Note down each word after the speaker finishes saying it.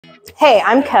Hey,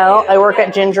 I'm Kel. I work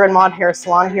at Ginger and Mod Hair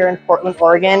Salon here in Portland,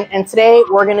 Oregon, and today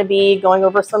we're going to be going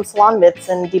over some salon myths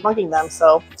and debunking them.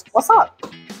 So, what's up?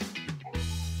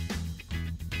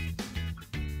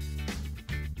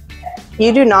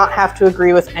 You do not have to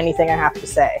agree with anything I have to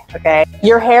say, okay?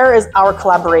 Your hair is our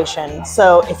collaboration.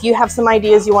 So, if you have some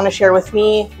ideas you want to share with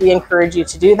me, we encourage you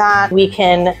to do that. We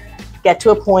can get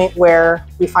to a point where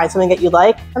we find something that you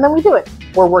like, and then we do it.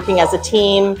 We're working as a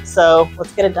team, so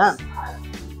let's get it done.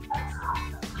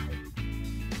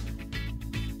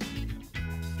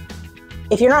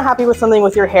 If you're not happy with something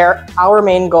with your hair, our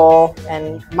main goal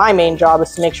and my main job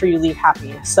is to make sure you leave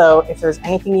happy. So if there's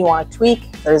anything you want to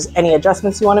tweak, if there's any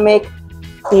adjustments you want to make,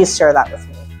 please share that with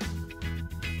me.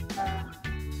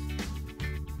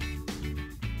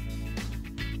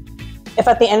 If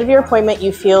at the end of your appointment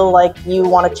you feel like you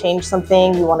want to change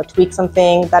something, you want to tweak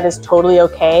something, that is totally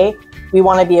okay. We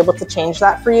want to be able to change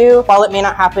that for you. While it may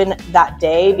not happen that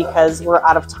day because we're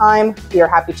out of time, we are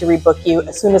happy to rebook you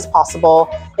as soon as possible.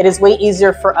 It is way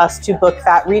easier for us to book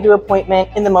that redo appointment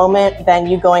in the moment than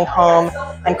you going home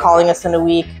and calling us in a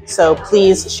week. So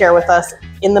please share with us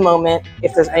in the moment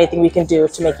if there's anything we can do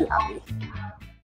to make you happy.